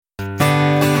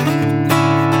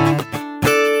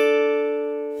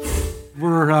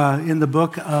in the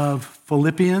book of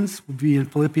Philippians. We'll be in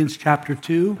Philippians chapter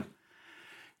 2.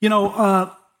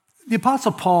 The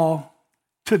Apostle Paul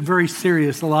took very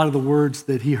serious a lot of the words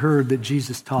that he heard that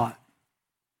Jesus taught.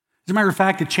 As a matter of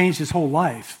fact, it changed his whole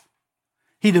life.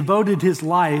 He devoted his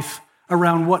life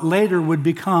around what later would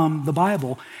become the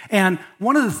Bible. And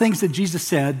one of the things that Jesus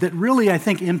said that really, I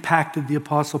think, impacted the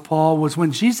Apostle Paul was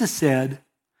when Jesus said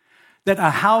that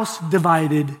a house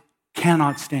divided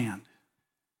cannot stand.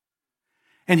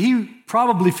 And he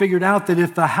probably figured out that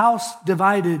if a house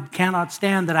divided cannot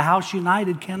stand, that a house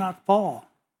united cannot fall.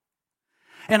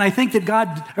 And I think that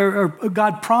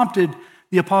God prompted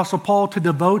the Apostle Paul to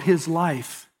devote his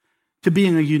life to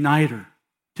being a uniter,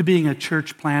 to being a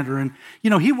church planter. And,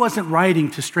 he wasn't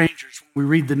writing to strangers when we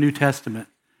read the New Testament.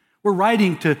 We're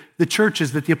writing to the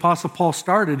churches that the Apostle Paul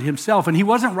started himself. And he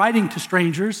wasn't writing to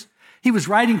strangers. He was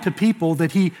writing to people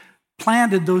that he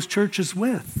planted those churches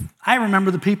with. I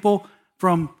remember the people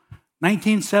from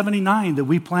 1979 that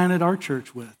we planted our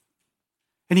church with.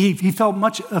 And he felt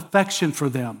much affection for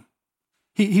them.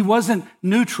 He wasn't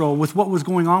neutral with what was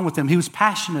going on with them. He was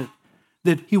passionate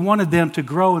that he wanted them to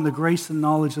grow in the grace and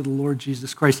knowledge of the Lord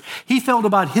Jesus Christ. He felt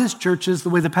about his churches the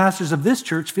way the pastors of this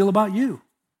church feel about you.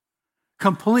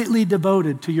 Completely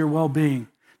devoted to your well-being,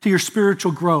 to your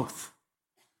spiritual growth.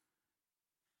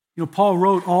 Paul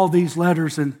wrote all these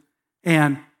letters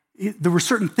and there were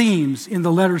certain themes in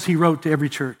the letters he wrote to every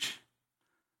church.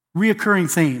 Reoccurring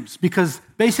themes, because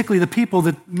basically the people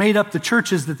that made up the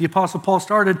churches that the Apostle Paul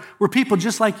started were people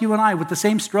just like you and I with the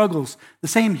same struggles, the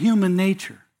same human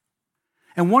nature.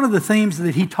 And one of the themes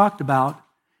that he talked about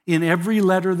in every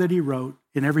letter that he wrote,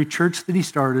 in every church that he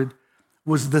started,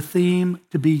 was the theme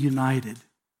to be united.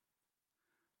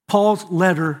 Paul's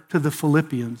letter to the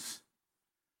Philippians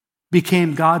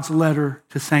became God's letter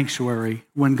to Sanctuary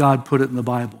when God put it in the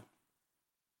Bible.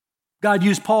 God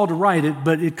used Paul to write it,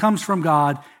 but it comes from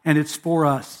God and it's for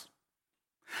us.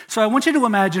 So I want you to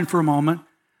imagine for a moment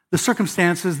the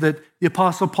circumstances that the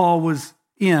Apostle Paul was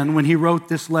in when he wrote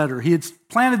this letter. He had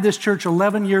planted this church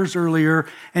 11 years earlier,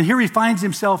 and here he finds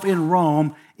himself in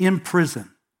Rome in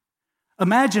prison.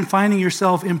 Imagine finding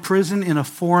yourself in prison in a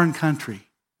foreign country.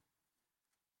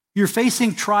 You're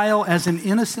facing trial as an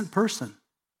innocent person,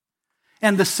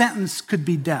 and the sentence could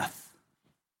be death.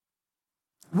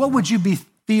 What would you be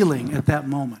feeling at that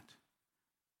moment?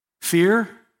 Fear,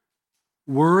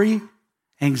 worry,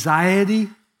 anxiety,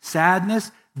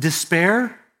 sadness,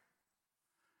 despair?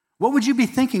 What would you be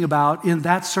thinking about in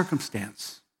that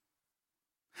circumstance?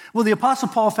 Well, the Apostle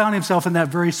Paul found himself in that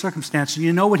very circumstance. And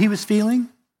you know what he was feeling?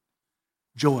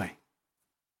 Joy.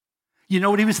 You know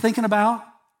what he was thinking about?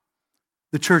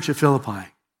 The church at Philippi.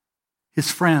 His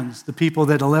friends, the people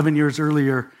that 11 years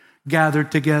earlier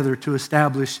gathered together to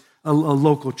establish a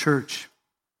local church.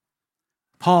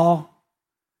 Paul,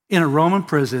 in a Roman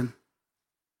prison,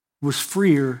 was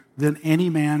freer than any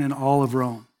man in all of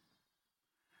Rome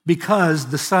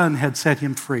because the Son had set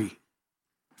him free.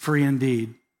 Free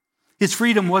indeed. His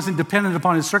freedom wasn't dependent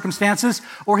upon his circumstances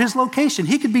or his location.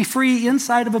 He could be free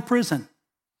inside of a prison.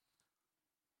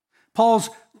 Paul's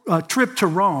trip to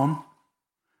Rome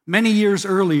many years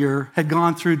earlier had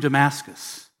gone through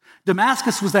Damascus.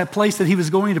 Damascus was that place that he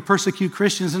was going to persecute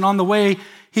Christians, and on the way,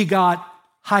 he got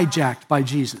hijacked by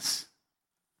Jesus.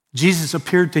 Jesus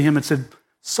appeared to him and said,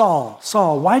 Saul,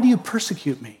 Saul, why do you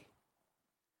persecute me?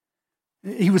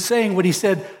 He was saying what he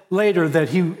said later,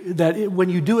 that when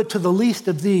you do it to the least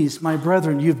of these, my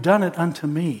brethren, you've done it unto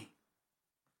me.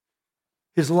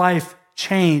 His life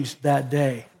changed that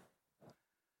day.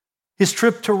 His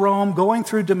trip to Rome, going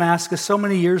through Damascus so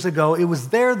many years ago, it was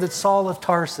there that Saul of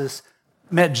Tarsus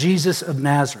met Jesus of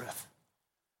Nazareth.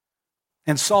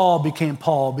 And Saul became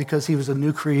Paul because he was a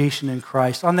new creation in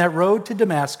Christ. On that road to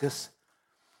Damascus,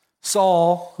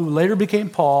 Saul, who later became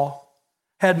Paul,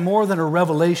 had more than a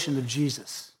revelation of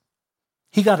Jesus.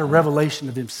 He got a revelation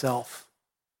of himself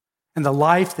and the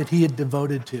life that he had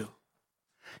devoted to.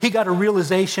 He got a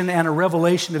realization and a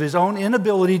revelation of his own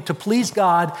inability to please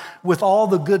God with all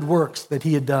the good works that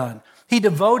he had done. He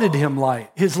devoted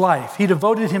his life. He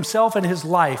devoted himself and his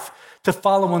life to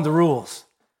following the rules,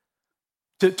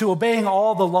 to obeying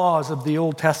all the laws of the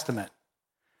Old Testament,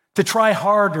 to try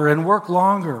harder and work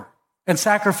longer and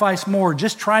sacrifice more,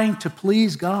 just trying to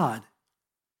please God.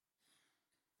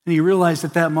 And he realized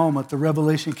at that moment, the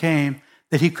revelation came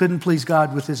that he couldn't please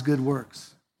God with his good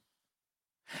works.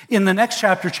 In the next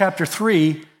chapter, chapter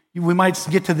 3, we might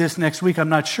get to this next week, I'm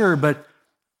not sure, but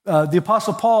the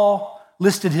Apostle Paul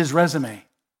listed his resume.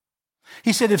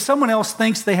 He said, if someone else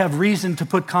thinks they have reason to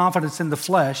put confidence in the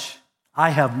flesh, I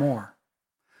have more.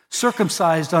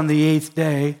 Circumcised on the 8th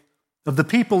day, of the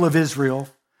people of Israel,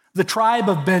 the tribe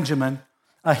of Benjamin,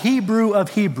 a Hebrew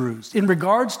of Hebrews. In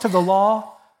regards to the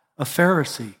law, a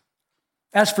Pharisee.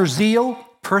 As for zeal,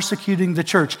 persecuting the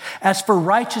church. As for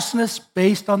righteousness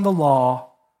based on the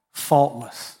law,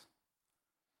 faultless.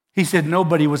 He said,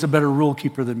 nobody was a better rule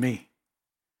keeper than me.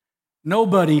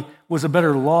 Nobody was a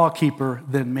better law keeper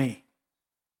than me.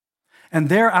 And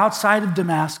there outside of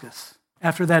Damascus,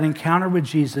 after that encounter with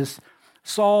Jesus,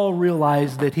 Saul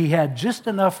realized that he had just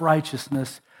enough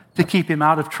righteousness to keep him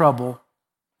out of trouble,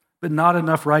 but not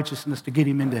enough righteousness to get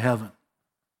him into heaven.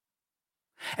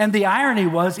 And the irony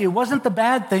was, it wasn't the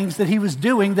bad things that he was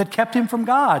doing that kept him from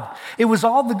God. It was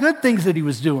all the good things that he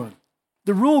was doing,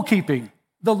 the rule keeping,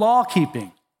 the law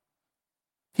keeping.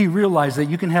 He realized that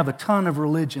you can have a ton of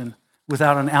religion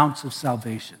without an ounce of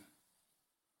salvation.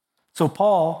 So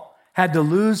Paul had to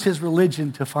lose his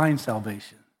religion to find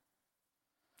salvation.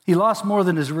 He lost more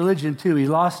than his religion, too. He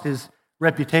lost his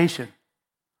reputation.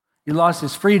 He lost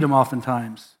his freedom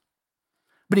oftentimes.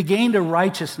 But he gained a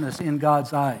righteousness in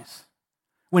God's eyes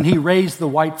when he raised the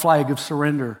white flag of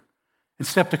surrender and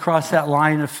stepped across that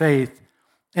line of faith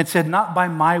and said, not by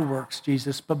my works,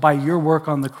 Jesus, but by your work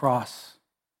on the cross.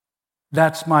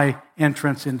 That's my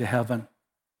entrance into heaven.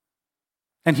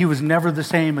 And he was never the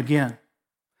same again.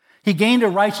 He gained a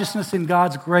righteousness in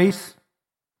God's grace.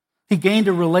 He gained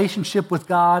a relationship with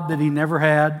God that he never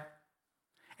had.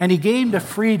 And he gained a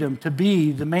freedom to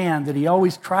be the man that he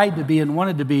always tried to be and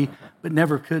wanted to be, but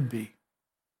never could be.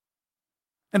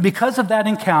 And because of that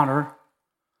encounter,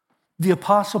 the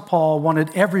Apostle Paul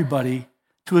wanted everybody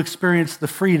to experience the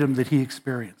freedom that he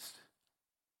experienced.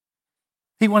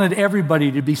 He wanted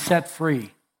everybody to be set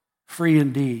free, free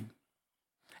indeed.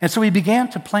 And so he began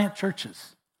to plant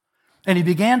churches, and he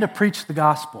began to preach the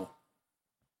gospel.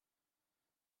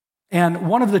 And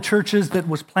one of the churches that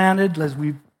was planted, as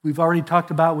we've already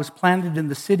talked about, was planted in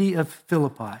the city of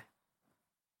Philippi.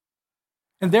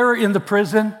 And there in the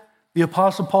prison, the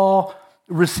Apostle Paul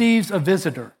receives a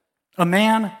visitor, a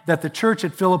man that the church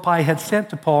at Philippi had sent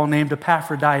to Paul named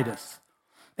Epaphroditus.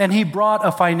 And he brought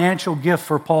a financial gift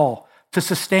for Paul to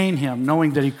sustain him,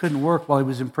 knowing that he couldn't work while he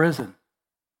was in prison.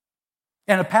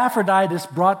 And Epaphroditus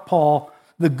brought Paul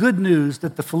the good news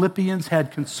that the Philippians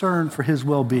had concern for his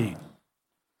well-being,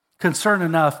 concern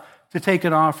enough to take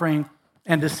an offering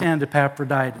and to send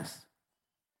Epaphroditus.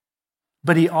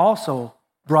 But he also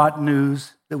brought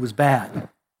news that was bad.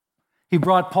 He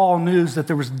brought Paul news that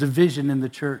there was division in the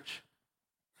church.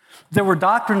 There were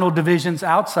doctrinal divisions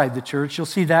outside the church. You'll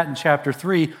see that in chapter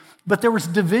 3. But there was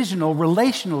divisional,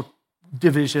 relational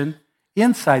division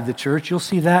inside the church. You'll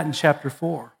see that in chapter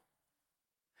 4.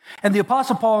 And the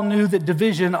Apostle Paul knew that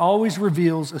division always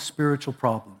reveals a spiritual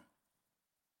problem.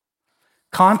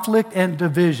 Conflict and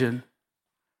division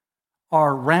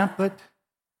are rampant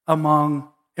among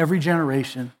every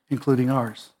generation, including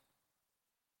ours.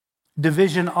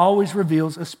 Division always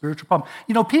reveals a spiritual problem.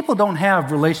 You know, people don't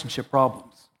have relationship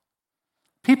problems.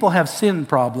 People have sin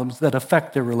problems that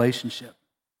affect their relationship.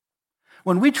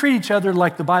 When we treat each other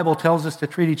like the Bible tells us to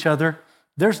treat each other,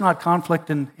 there's not conflict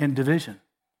and division.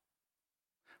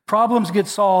 Problems get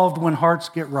solved when hearts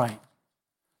get right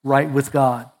with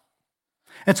God.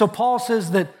 And so Paul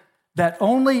says that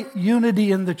only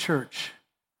unity in the church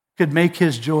could make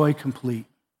his joy complete.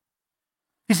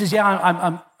 He says,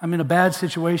 yeah, I'm in a bad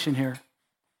situation here,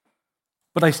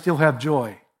 but I still have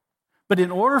joy. But in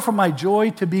order for my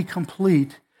joy to be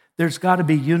complete, there's got to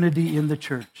be unity in the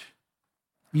church.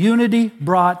 Unity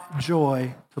brought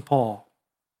joy to Paul.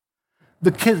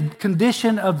 The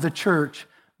condition of the church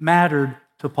mattered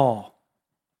to Paul.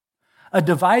 A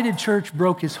divided church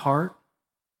broke his heart.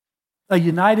 A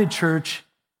united church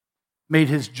made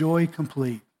his joy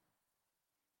complete.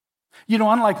 You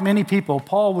know, unlike many people,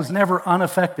 Paul was never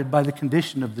unaffected by the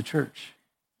condition of the church.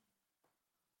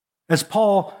 As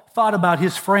Paul thought about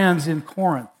his friends in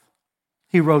Corinth,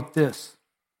 he wrote this.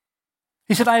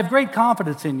 He said, I have great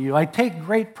confidence in you. I take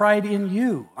great pride in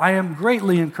you. I am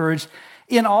greatly encouraged.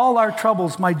 In all our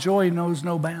troubles, my joy knows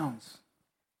no bounds.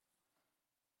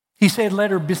 He said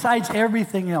later, besides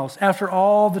everything else, after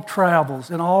all the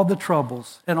travels and all the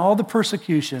troubles and all the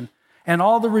persecution and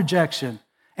all the rejection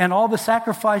and all the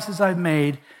sacrifices I've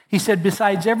made, he said,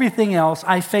 besides everything else,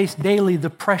 I face daily the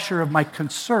pressure of my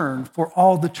concern for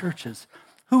all the churches.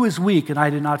 Who is weak and I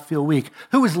do not feel weak?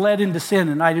 Who is led into sin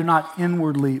and I do not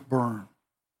inwardly burn?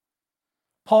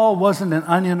 Paul wasn't an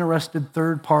uninterested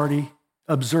third-party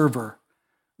observer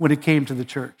when it came to the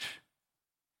church.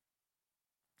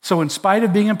 So in spite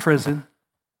of being in prison,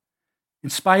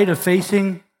 in spite of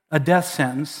facing a death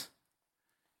sentence,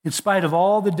 in spite of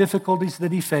all the difficulties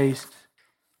that he faced,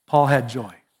 Paul had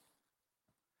joy.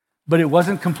 But it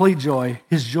wasn't complete joy.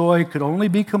 His joy could only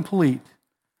be complete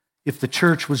if the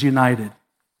church was united.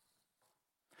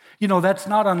 You know, that's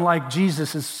not unlike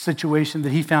Jesus' situation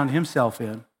that he found himself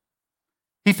in.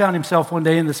 He found himself one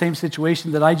day in the same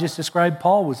situation that I just described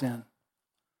Paul was in.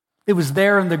 It was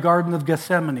there in the Garden of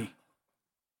Gethsemane.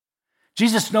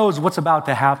 Jesus knows what's about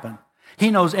to happen.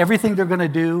 He knows everything they're going to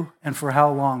do and for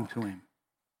how long to him.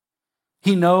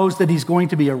 He knows that he's going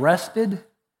to be arrested,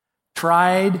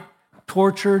 tried,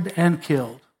 tortured, and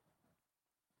killed.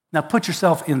 Now put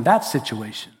yourself in that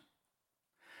situation.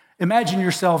 Imagine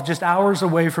yourself just hours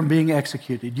away from being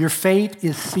executed. Your fate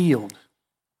is sealed.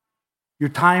 Your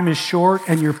time is short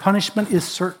and your punishment is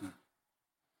certain.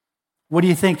 What do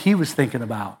you think he was thinking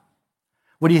about?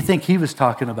 What do you think he was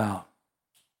talking about?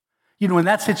 You know, in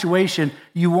that situation,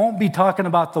 you won't be talking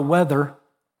about the weather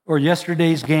or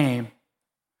yesterday's game.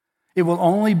 It will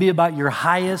only be about your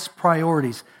highest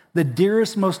priorities, the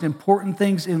dearest, most important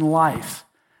things in life.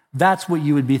 That's what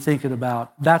you would be thinking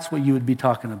about. That's what you would be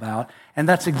talking about. And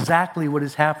that's exactly what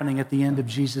is happening at the end of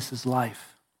Jesus'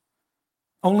 life.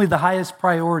 Only the highest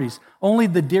priorities, only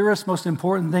the dearest, most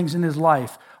important things in his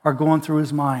life are going through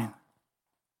his mind.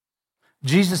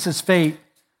 Jesus' fate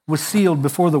was sealed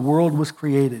before the world was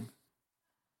created.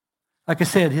 Like I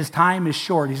said, his time is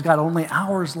short. He's got only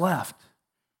hours left.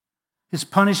 His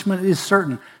punishment is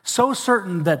certain. So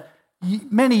certain that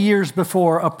many years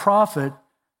before, a prophet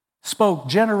spoke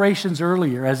generations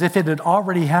earlier as if it had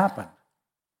already happened.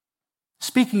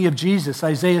 Speaking of Jesus,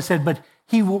 Isaiah said, "But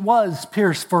he was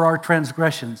pierced for our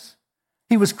transgressions.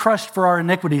 He was crushed for our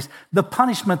iniquities. The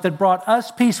punishment that brought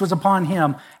us peace was upon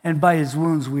him, and by his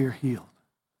wounds we are healed."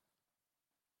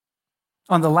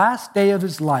 On the last day of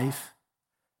his life,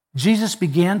 Jesus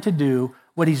began to do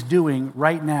what he's doing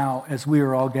right now as we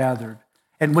are all gathered,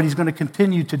 and what he's going to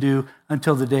continue to do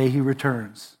until the day he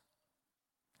returns.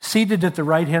 Seated at the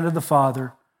right hand of the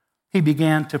Father, he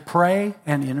began to pray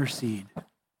and intercede.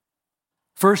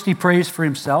 First, he prays for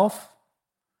himself,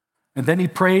 and then he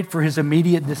prayed for his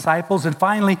immediate disciples, and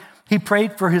finally, he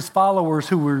prayed for his followers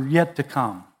who were yet to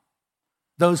come,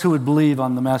 those who would believe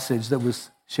on the message that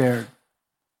was shared.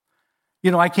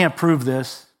 You know, I can't prove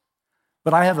this,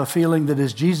 but I have a feeling that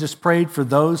as Jesus prayed for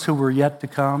those who were yet to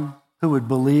come, who would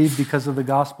believe because of the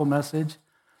gospel message,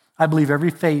 I believe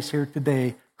every face here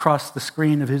today crossed the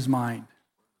screen of his mind.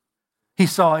 He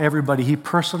saw everybody. He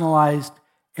personalized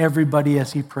everybody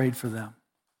as he prayed for them.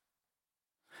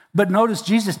 But notice,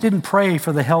 Jesus didn't pray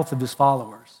for the health of his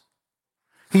followers.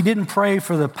 He didn't pray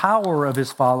for the power of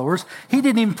his followers. He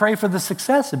didn't even pray for the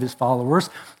success of his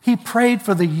followers. He prayed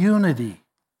for the unity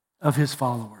of his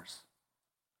followers.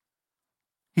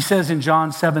 He says in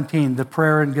John 17, the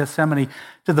prayer in Gethsemane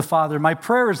to the Father, "My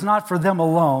prayer is not for them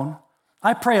alone.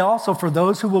 I pray also for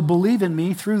those who will believe in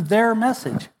me through their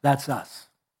message." That's us.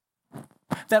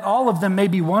 "That all of them may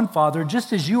be one, Father,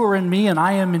 just as you are in me and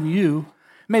I am in you.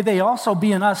 May they also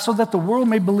be in us, so that the world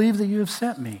may believe that you have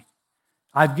sent me.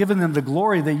 I've given them the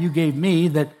glory that you gave me,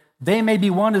 that they may be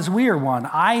one as we are one,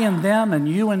 I and them and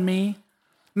you and me.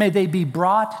 May they be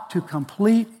brought to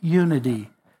complete unity,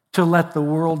 to let the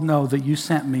world know that you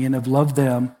sent me and have loved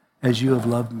them as you have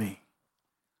loved me."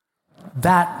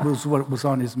 That was what was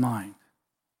on his mind.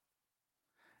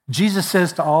 Jesus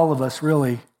says to all of us,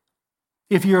 really,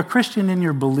 if you're a Christian in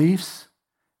your beliefs,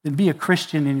 then be a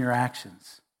Christian in your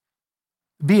actions.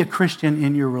 Be a Christian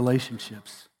in your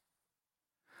relationships.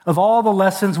 Of all the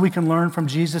lessons we can learn from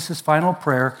Jesus' final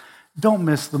prayer, don't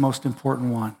miss the most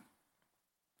important one.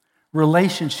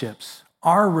 Relationships,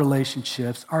 our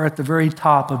relationships, are at the very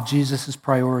top of Jesus'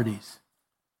 priorities.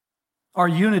 Our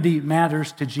unity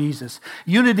matters to Jesus.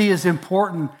 Unity is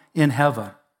important in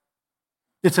heaven.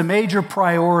 It's a major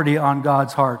priority on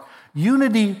God's heart.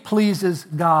 Unity pleases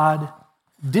God.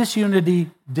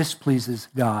 Disunity displeases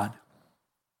God.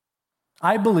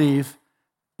 I believe,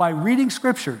 by reading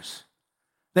scriptures,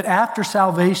 that after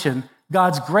salvation,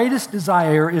 God's greatest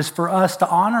desire is for us to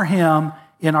honor him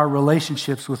in our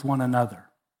relationships with one another.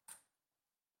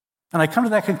 And I come to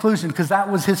that conclusion because that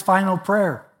was his final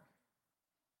prayer.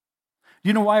 Do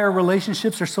you know why our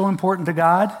relationships are so important to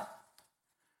God?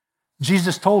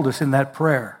 Jesus told us in that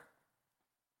prayer.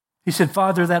 He said,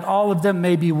 "Father, that all of them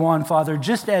may be one, Father,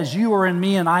 just as you are in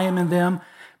me and I am in them.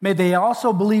 May they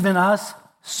also believe in us,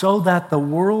 so that the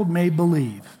world may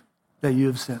believe that you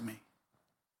have sent me."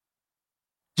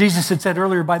 Jesus had said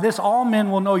earlier, "By this all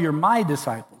men will know you're my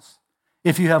disciples,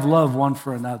 if you have love one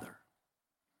for another."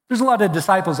 There's a lot of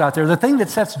disciples out there. The thing that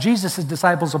sets Jesus'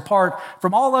 disciples apart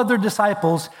from all other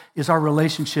disciples is our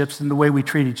relationships and the way we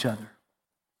treat each other.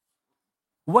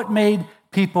 What made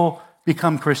people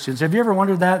become Christians? Have you ever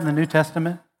wondered that in the New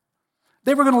Testament?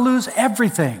 They were going to lose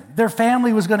everything. Their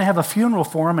family was going to have a funeral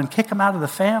for them and kick them out of the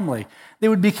family. They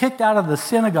would be kicked out of the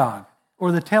synagogue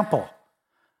or the temple.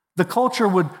 The culture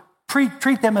would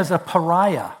treat them as a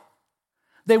pariah.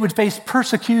 They would face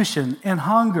persecution and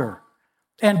hunger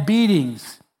and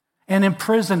beatings and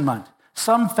imprisonment.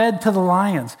 Some fed to the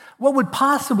lions. What would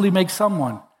possibly make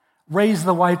someone raise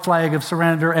the white flag of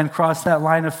surrender and cross that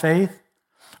line of faith?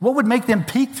 What would make them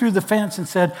peek through the fence and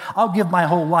said, I'll give my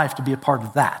whole life to be a part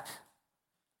of that?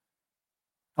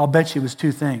 I'll bet you it was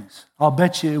two things. I'll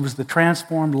bet you it was the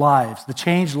transformed lives, the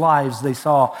changed lives they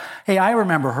saw. Hey, I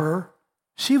remember her.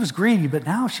 She was greedy, but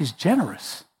now she's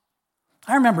generous.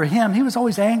 I remember him. He was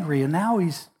always angry, and now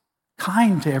he's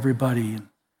kind to everybody. And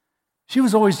she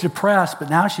was always depressed, but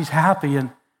now she's happy.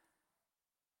 And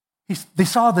they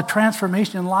saw the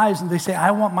transformation in lives, and they say,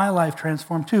 I want my life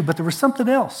transformed too. But there was something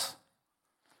else.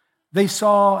 They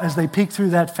saw, as they peeked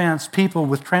through that fence, people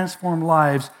with transformed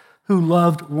lives who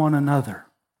loved one another,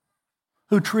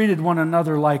 who treated one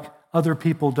another like other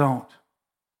people don't.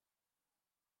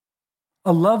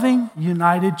 A loving,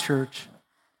 united church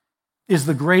is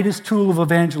the greatest tool of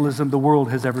evangelism the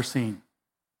world has ever seen.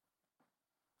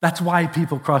 That's why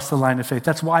people crossed the line of faith.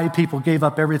 That's why people gave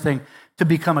up everything to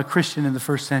become a Christian in the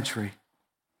first century.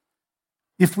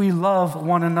 If we love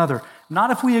one another,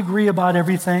 not if we agree about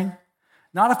everything,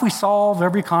 not if we solve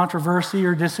every controversy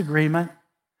or disagreement,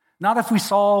 not if we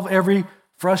solve every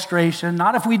frustration,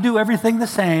 not if we do everything the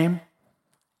same,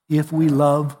 if we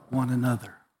love one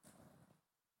another.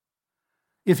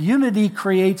 If unity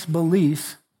creates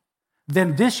belief,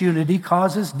 then disunity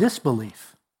causes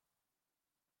disbelief.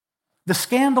 The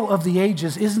scandal of the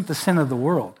ages isn't the sin of the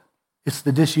world, it's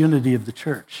the disunity of the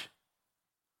church.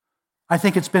 I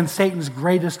think it's been Satan's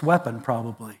greatest weapon,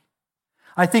 probably.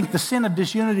 I think the sin of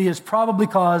disunity has probably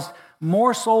caused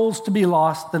more souls to be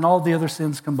lost than all the other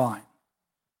sins combined.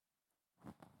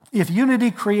 If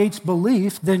unity creates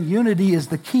belief, then unity is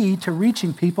the key to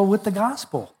reaching people with the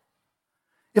gospel.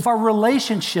 If our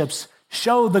relationships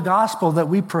show the gospel that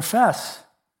we profess,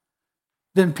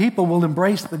 then people will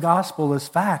embrace the gospel as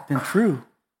fact and true.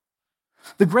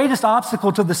 The greatest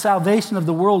obstacle to the salvation of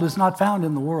the world is not found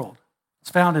in the world.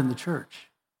 It's found in the church.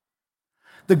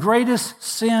 The greatest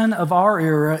sin of our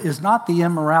era is not the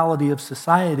immorality of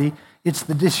society, it's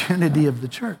the disunity of the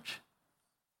church.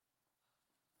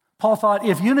 Paul thought,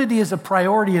 if unity is a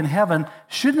priority in heaven,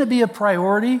 shouldn't it be a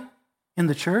priority in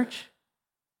the church?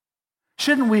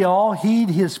 Shouldn't we all heed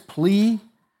his plea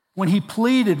when he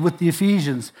pleaded with the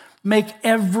Ephesians, make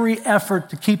every effort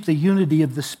to keep the unity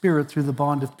of the Spirit through the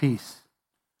bond of peace?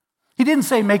 He didn't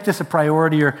say make this a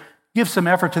priority or give some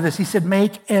effort to this. He said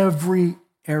make every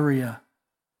area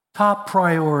top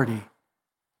priority.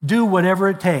 Do whatever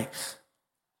it takes.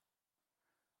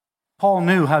 Paul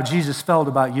knew how Jesus felt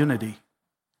about unity.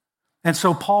 And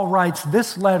so Paul writes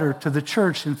this letter to the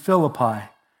church in Philippi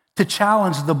to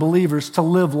challenge the believers to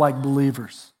live like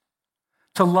believers,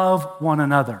 to love one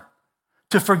another,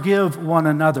 to forgive one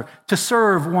another, to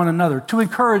serve one another, to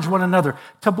encourage one another,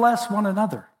 to bless one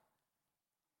another.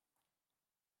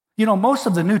 You know, most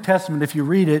of the New Testament, if you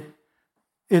read it,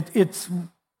 it's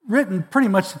written pretty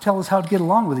much to tell us how to get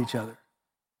along with each other.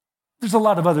 There's a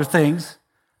lot of other things,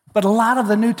 but a lot of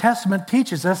the New Testament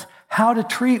teaches us how to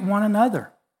treat one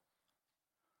another.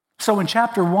 So in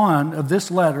chapter 1 of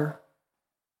this letter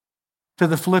to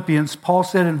the Philippians, Paul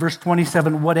said in verse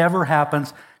 27, whatever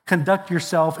happens, conduct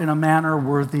yourself in a manner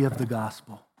worthy of the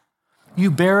gospel. You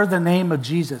bear the name of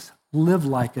Jesus. Live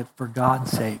like it for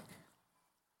God's sake.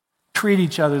 Treat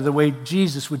each other the way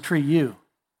Jesus would treat you.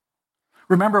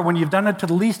 Remember, when you've done it to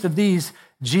the least of these,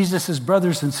 Jesus'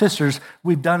 brothers and sisters,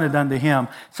 we've done it unto him.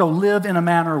 So live in a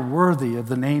manner worthy of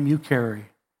the name you carry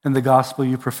and the gospel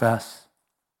you profess.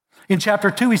 In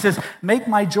chapter 2, he says, make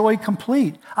my joy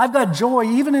complete. I've got joy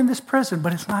even in this prison,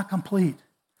 but it's not complete.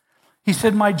 He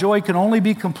said, my joy can only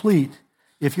be complete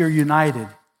if you're united,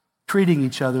 treating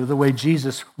each other the way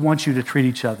Jesus wants you to treat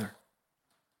each other.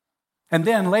 And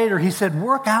then later, he said,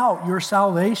 work out your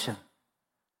salvation.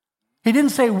 He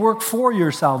didn't say work for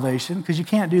your salvation, because you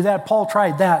can't do that. Paul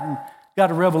tried that and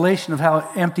got a revelation of how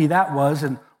empty that was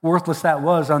and worthless that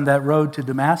was on that road to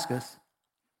Damascus.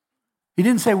 He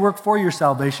didn't say work for your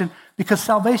salvation, because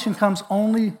salvation comes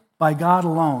only by God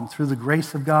alone, through the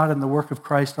grace of God and the work of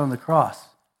Christ on the cross.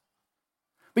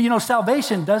 But you know,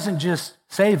 salvation doesn't just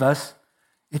save us,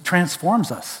 it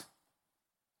transforms us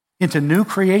into new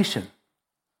creation.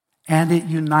 And it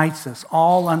unites us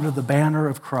all under the banner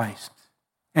of Christ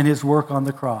and his work on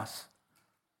the cross.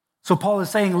 So Paul is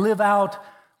saying, live out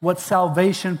what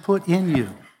salvation put in you.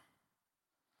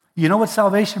 You know what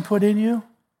salvation put in you?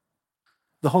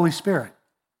 The Holy Spirit.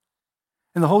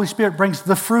 And the Holy Spirit brings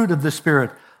the fruit of the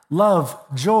Spirit: love,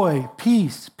 joy,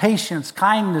 peace, patience,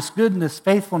 kindness, goodness,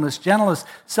 faithfulness, gentleness,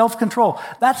 self-control.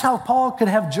 That's how Paul could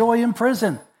have joy in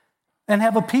prison and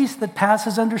have a peace that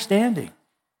passes understanding.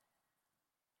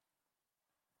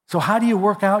 So how do you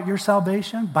work out your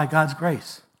salvation? By God's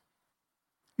grace.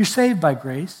 You're saved by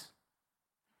grace.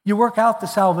 You work out the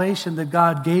salvation that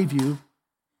God gave you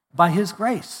by his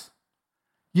grace.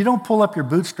 You don't pull up your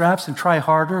bootstraps and try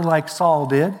harder like Saul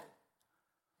did.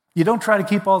 You don't try to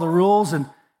keep all the rules and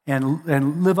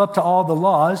live up to all the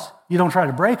laws. You don't try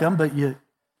to break them, but you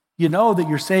know that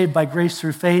you're saved by grace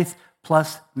through faith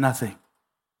plus nothing.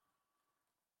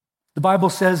 The Bible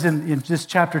says in this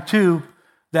chapter 2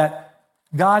 that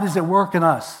God is at work in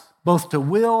us, both to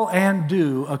will and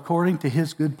do according to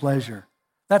his good pleasure.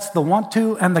 That's the want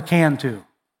to and the can to.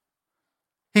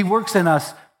 He works in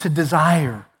us to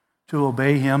desire to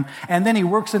obey him, and then he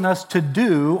works in us to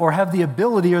do, or have the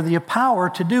ability or the power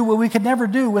to do what we could never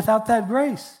do without that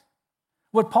grace,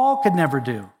 what Paul could never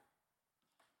do.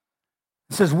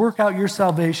 It says, work out your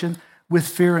salvation with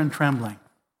fear and trembling.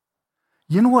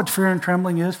 You know what fear and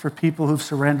trembling is for people who've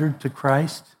surrendered to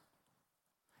Christ?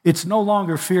 It's no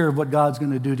longer fear of what God's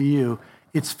going to do to you.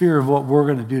 It's fear of what we're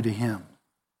going to do to him.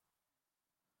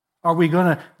 Are we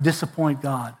going to disappoint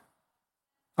God?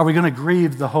 Are we going to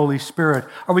grieve the Holy Spirit?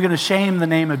 Are we going to shame the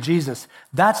name of Jesus?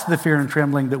 That's the fear and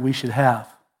trembling that we should have.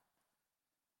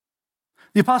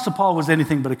 The Apostle Paul was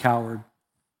anything but a coward.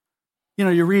 You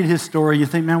know, you read his story, you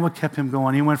think, man, what kept him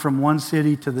going? He went from one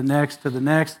city to the next,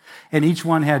 and each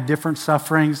one had different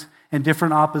sufferings and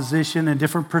different opposition and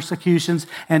different persecutions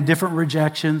and different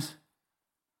rejections.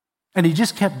 And he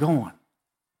just kept going.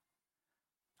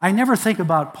 I never think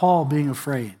about Paul being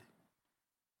afraid.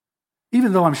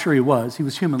 Even though I'm sure he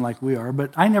was human like we are,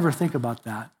 but I never think about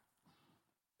that.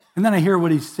 And then I hear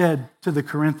what he said to the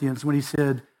Corinthians when he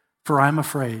said, for I'm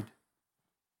afraid.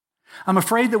 I'm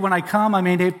afraid that when I come, I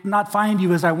may not find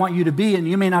you as I want you to be, and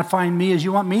you may not find me as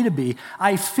you want me to be.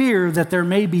 I fear that there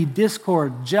may be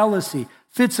discord, jealousy,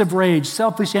 fits of rage,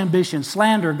 selfish ambition,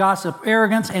 slander, gossip,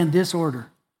 arrogance, and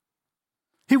disorder.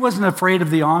 He wasn't afraid of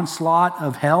the onslaught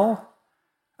of hell,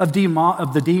 of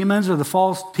the demons or the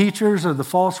false teachers or the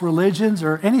false religions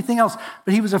or anything else,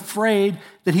 but he was afraid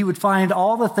that he would find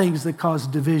all the things that cause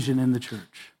division in the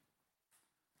church.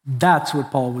 That's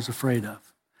what Paul was afraid of.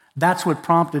 That's what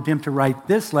prompted him to write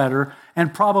this letter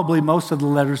and probably most of the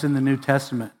letters in the New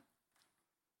Testament.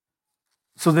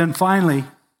 So then finally,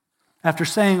 after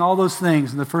saying all those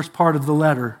things in the first part of the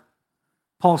letter,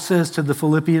 Paul says to the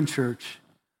Philippian church,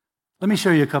 let me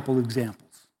show you a couple of examples.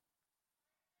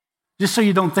 Just so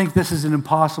you don't think this is an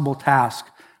impossible task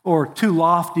or too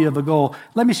lofty of a goal,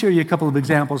 let me show you a couple of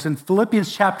examples. In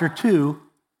Philippians chapter 2,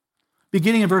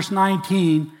 beginning in verse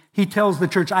 19, he tells the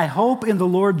church, I hope in the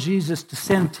Lord Jesus to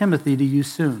send Timothy to you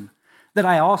soon, that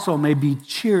I also may be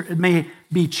cheered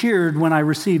when I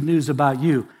receive news about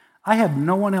you. I have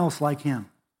no one else like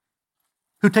him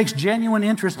who takes genuine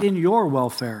interest in your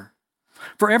welfare.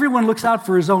 For everyone looks out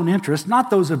for his own interest,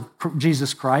 not those of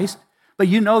Jesus Christ. But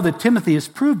you know that Timothy has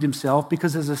proved himself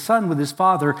because as a son with his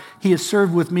father, he has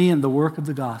served with me in the work of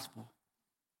the gospel.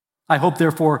 I hope,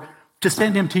 therefore, to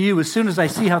send him to you as soon as I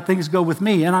see how things go with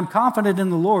me, and I'm confident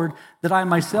in the Lord that I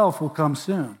myself will come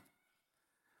soon.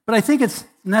 But I think it's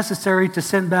necessary to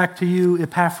send back to you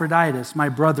Epaphroditus, my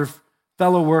brother,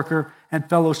 fellow worker, and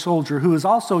fellow soldier, who is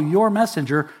also your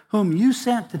messenger, whom you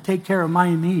sent to take care of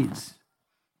my needs.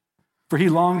 For he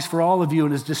longs for all of you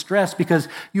and is distressed because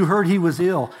you heard he was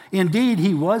ill. Indeed,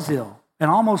 he was ill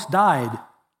and almost died.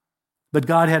 But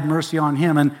God had mercy on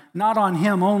him, and not on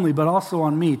him only, but also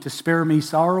on me, to spare me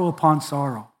sorrow upon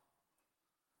sorrow.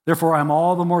 Therefore, I'm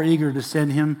all the more eager to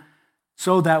send him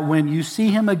so that when you see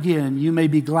him again, you may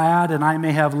be glad and I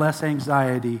may have less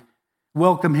anxiety.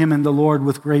 Welcome him in the Lord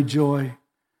with great joy.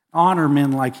 Honor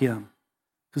men like him,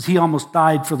 because he almost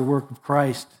died for the work of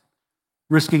Christ,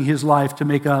 risking his life to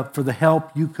make up for the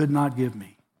help you could not give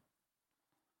me.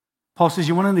 Paul says,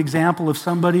 you want an example of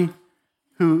somebody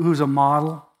who's a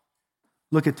model?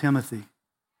 Look at Timothy.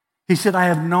 He said, I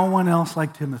have no one else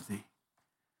like Timothy.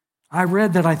 I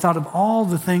read that I thought of all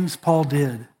the things Paul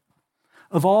did,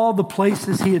 of all the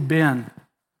places he had been,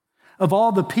 of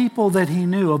all the people that he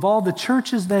knew, of all the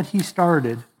churches that he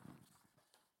started.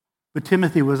 But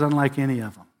Timothy was unlike any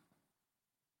of them.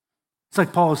 It's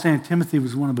like Paul was saying, Timothy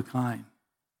was one of a kind.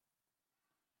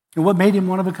 And what made him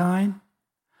one of a kind?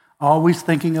 Always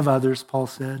thinking of others, Paul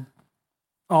said.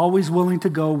 Always willing to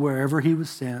go wherever he was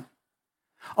sent.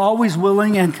 Always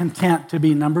willing and content to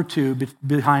be number two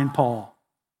behind Paul.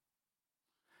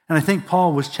 And I think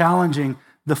Paul was challenging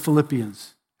the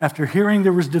Philippians. After hearing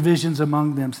there was divisions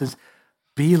among them, says,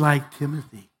 Be like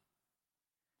Timothy.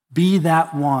 Be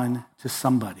that one to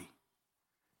somebody.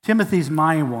 Timothy's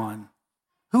my one.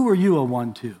 Who are you a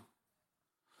one to?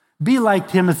 Be like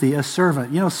Timothy, a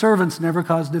servant. You know, servants never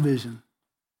cause division.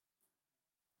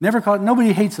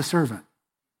 Nobody hates a servant,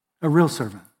 a real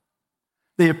servant.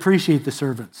 They appreciate the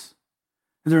servants.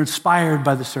 They're inspired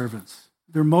by the servants.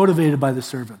 They're motivated by the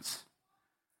servants.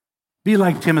 Be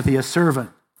like Timothy, a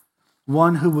servant,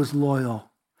 one who was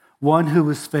loyal, one who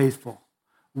was faithful,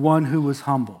 one who was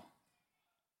humble.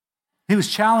 He was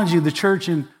challenging the church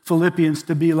in Philippians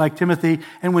to be like Timothy.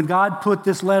 And when God put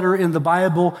this letter in the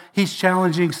Bible, he's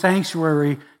challenging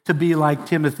Sanctuary to be like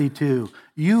Timothy too.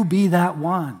 You be that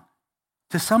one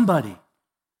to somebody.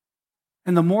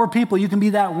 And the more people you can be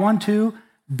that one to,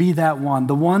 be that one,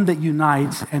 the one that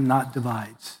unites and not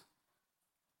divides.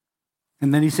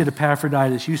 And then he said,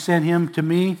 Epaphroditus, you sent him to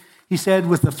me, he said,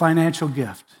 with a financial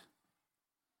gift.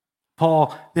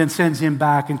 Paul then sends him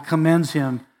back and commends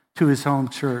him to his home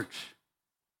church.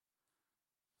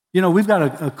 You know, we've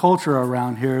got a culture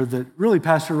around here that really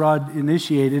Pastor Rod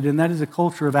initiated, and that is a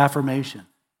culture of affirmation,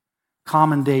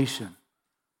 commendation,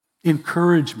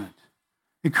 encouragement.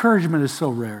 Encouragement is so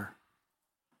rare.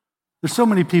 There's so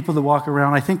many people that walk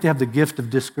around, I think they have the gift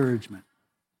of discouragement.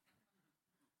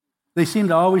 They seem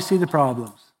to always see the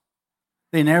problems.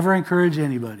 They never encourage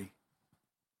anybody.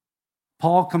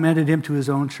 Paul commended him to his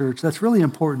own church. That's really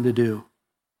important to do.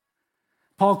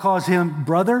 Paul calls him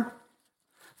brother,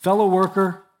 fellow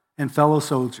worker, and fellow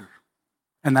soldier.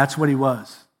 And that's what he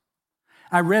was.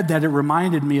 I read that. It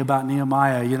reminded me about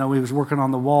Nehemiah. You know, he was working on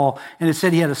the wall, and it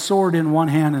said he had a sword in one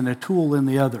hand and a tool in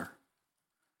the other.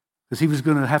 Because he was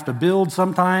going to have to build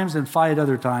sometimes and fight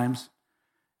other times.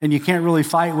 And you can't really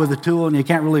fight with a tool and you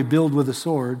can't really build with a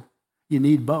sword. You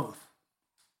need both.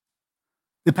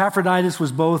 Epaphroditus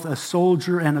was both a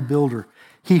soldier and a builder.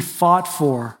 He fought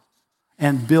for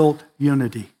and built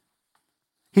unity.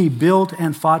 He built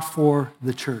and fought for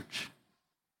the church.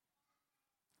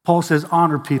 Paul says,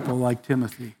 honor people like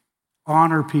Timothy.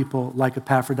 Honor people like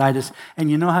Epaphroditus.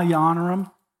 And you know how you honor them?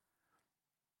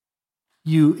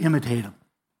 You imitate them.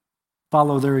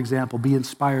 Follow their example. Be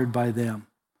inspired by them.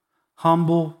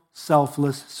 Humble,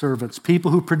 selfless servants.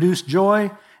 People who produce joy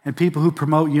and people who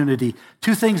promote unity.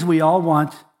 Two things we all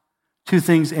want. Two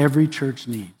things every church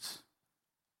needs.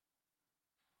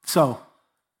 So,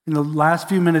 in the last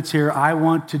few minutes here, I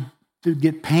want to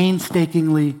get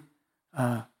painstakingly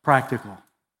practical.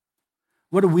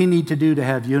 What do we need to do to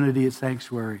have unity at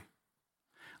Sanctuary?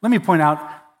 Let me point out,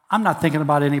 I'm not thinking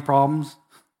about any problems.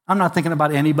 I'm not thinking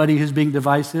about anybody who's being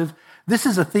divisive. This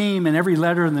is a theme in every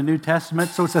letter in the New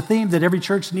Testament, so it's a theme that every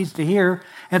church needs to hear.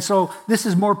 And so this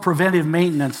is more preventive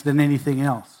maintenance than anything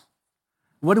else.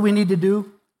 What do we need to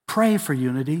do? Pray for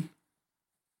unity.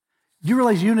 Do you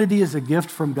realize unity is a gift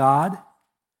from God?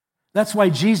 That's why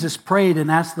Jesus prayed and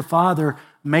asked the Father,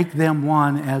 make them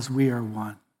one as we are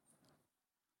one.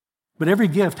 But every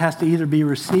gift has to either be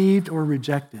received or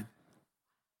rejected.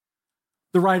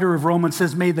 The writer of Romans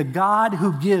says, may the God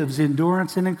who gives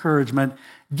endurance and encouragement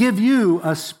give you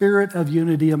a spirit of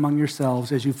unity among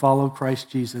yourselves as you follow Christ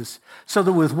Jesus, so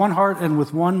that with one heart and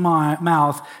with one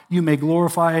mouth you may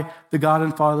glorify the God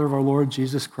and Father of our Lord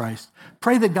Jesus Christ.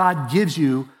 Pray that God gives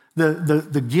you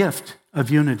the gift of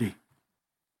unity.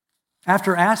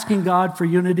 After asking God for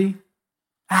unity,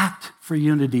 act for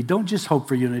unity. Don't just hope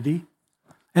for unity,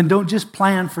 and don't just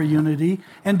plan for unity,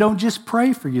 and don't just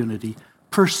pray for unity.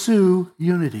 Pursue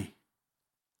unity.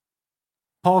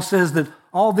 Paul says that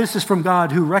all this is from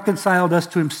God who reconciled us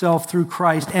to himself through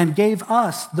Christ and gave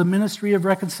us the ministry of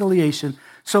reconciliation,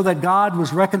 so that God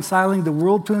was reconciling the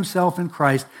world to himself in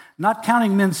Christ, not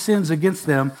counting men's sins against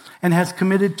them, and has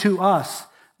committed to us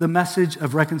the message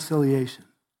of reconciliation.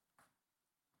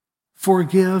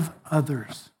 Forgive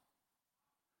others.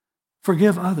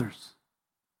 Forgive others.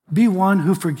 Be one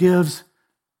who forgives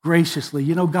graciously.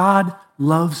 You know, God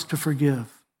loves to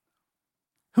forgive.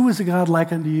 Who is a God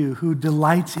like unto you who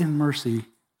delights in mercy,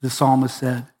 the psalmist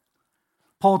said.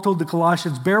 Paul told the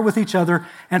Colossians, bear with each other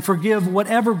and forgive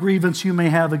whatever grievance you may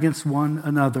have against one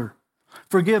another.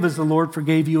 Forgive as the Lord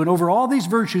forgave you. And over all these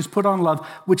virtues put on love,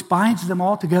 which binds them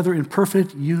all together in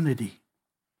perfect unity.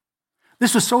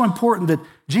 This was so important that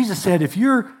Jesus said, if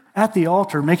you're at the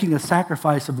altar making a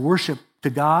sacrifice of worship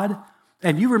to God,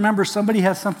 and you remember somebody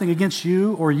has something against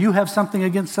you, or you have something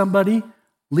against somebody,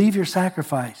 leave your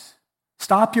sacrifice.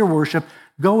 Stop your worship.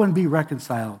 Go and be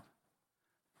reconciled.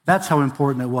 That's how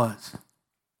important it was.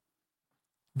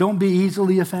 Don't be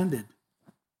easily offended.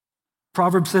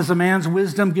 Proverbs says a man's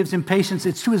wisdom gives him patience.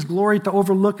 It's to his glory to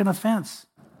overlook an offense.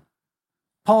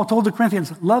 Paul told the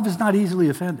Corinthians, love is not easily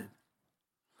offended.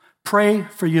 Pray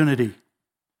for unity.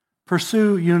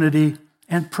 pursue unity,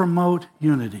 and promote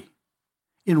unity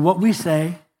in what we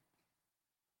say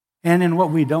and in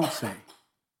what we don't say.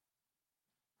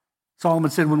 Solomon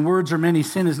said, when words are many,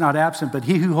 sin is not absent, but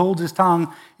he who holds his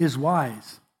tongue is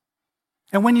wise.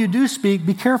 And when you do speak,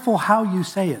 be careful how you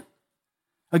say it.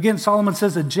 Again, Solomon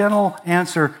says, a gentle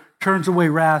answer turns away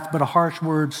wrath, but a harsh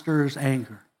word stirs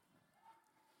anger.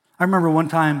 I remember one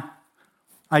time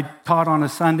I taught on a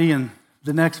Sunday, and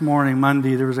the next morning,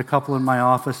 Monday, there was a couple in my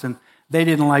office, and they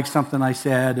didn't like something I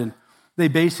said, and they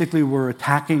basically were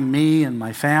attacking me and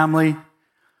my family,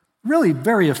 really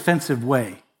very offensive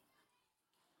way.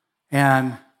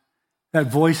 And that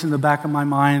voice in the back of my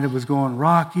mind that was going,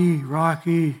 Rocky,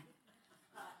 Rocky.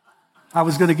 I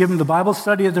was going to give them the Bible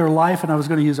study of their life, and I was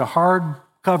going to use a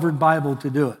hard-covered Bible to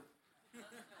do it.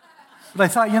 But I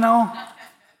thought,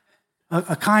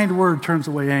 a kind word turns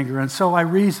away anger. And so I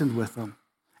reasoned with them.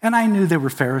 And I knew they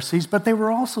were Pharisees, but they were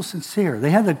also sincere.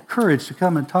 They had the courage to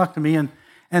come and talk to me. And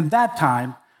that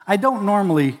time, I don't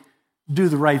normally do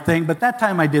the right thing, but that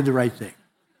time I did the right thing.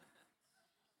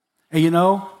 And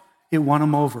it won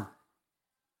them over.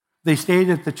 They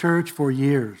stayed at the church for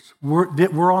years.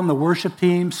 We're on the worship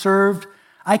team, served.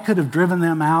 I could have driven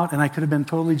them out, and I could have been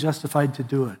totally justified to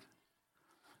do it.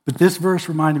 But this verse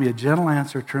reminded me, a gentle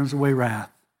answer turns away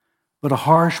wrath, but a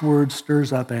harsh word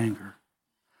stirs up anger.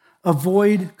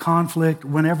 Avoid conflict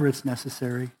whenever it's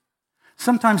necessary.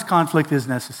 Sometimes conflict is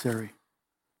necessary.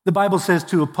 The Bible says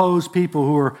to oppose people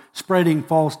who are spreading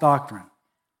false doctrine.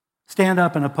 Stand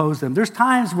up and oppose them. There's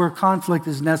times where conflict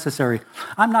is necessary.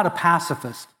 I'm not a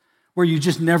pacifist where you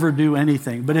just never do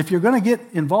anything. But if you're going to get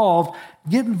involved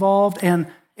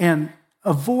and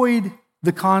avoid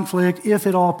the conflict if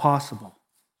at all possible.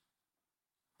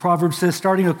 Proverbs says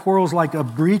starting a quarrel is like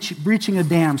breaching a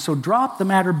dam, so drop the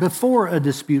matter before a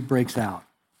dispute breaks out.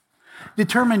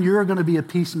 Determine you're going to be a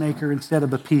peacemaker instead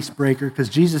of a peace breaker, because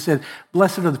Jesus said,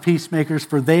 blessed are the peacemakers,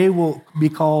 for they will be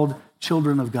called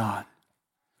children of God.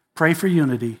 Pray for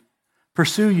unity,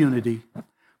 pursue unity,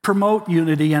 promote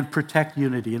unity, and protect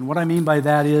unity. And what I mean by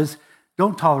that is,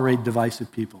 don't tolerate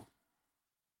divisive people.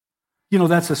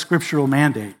 That's a scriptural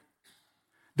mandate.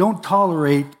 Don't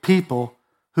tolerate people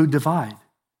who divide.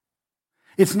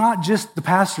 It's not just the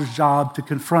pastor's job to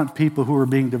confront people who are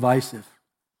being divisive.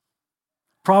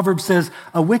 Proverbs says,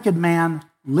 a wicked man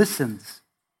listens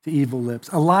to evil lips.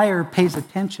 A liar pays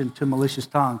attention to malicious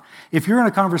tongue. If you're in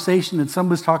a conversation and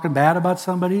somebody's talking bad about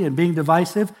somebody and being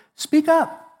divisive, speak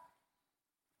up.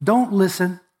 Don't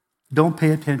listen. Don't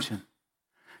pay attention.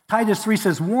 Titus 3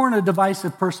 says, warn a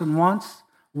divisive person once,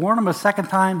 warn them a second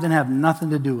time, then have nothing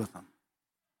to do with them.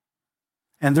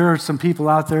 And there are some people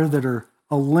out there that are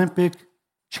Olympic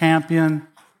champion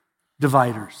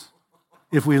dividers,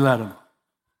 if we let them.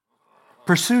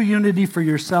 Pursue unity for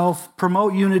yourself,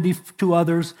 promote unity to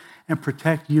others, and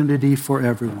protect unity for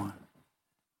everyone.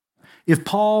 If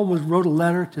Paul wrote a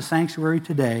letter to Sanctuary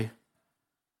today,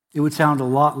 it would sound a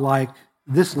lot like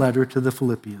this letter to the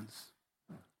Philippians.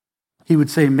 He would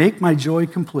say, make my joy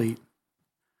complete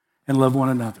and love one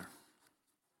another.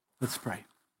 Let's pray.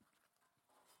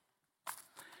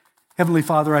 Heavenly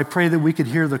Father, I pray that we could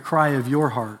hear the cry of your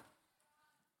heart.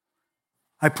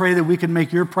 I pray that we can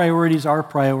make your priorities our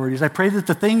priorities. I pray that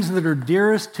the things that are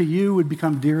dearest to you would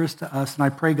become dearest to us. And I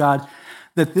pray, God,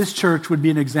 that this church would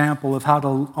be an example of how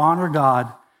to honor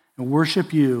God and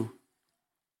worship you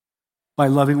by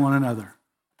loving one another,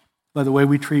 by the way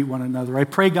we treat one another. I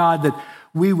pray, God, that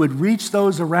we would reach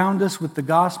those around us with the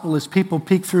gospel as people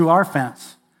peek through our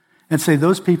fence and say,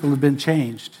 those people have been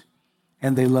changed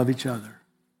and they love each other.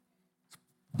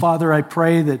 Father, I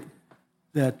pray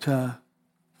that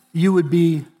you would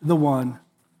be the one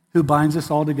who binds us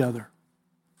all together.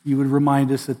 You would remind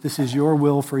us that this is your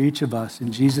will for each of us.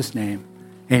 In Jesus' name,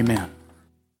 amen.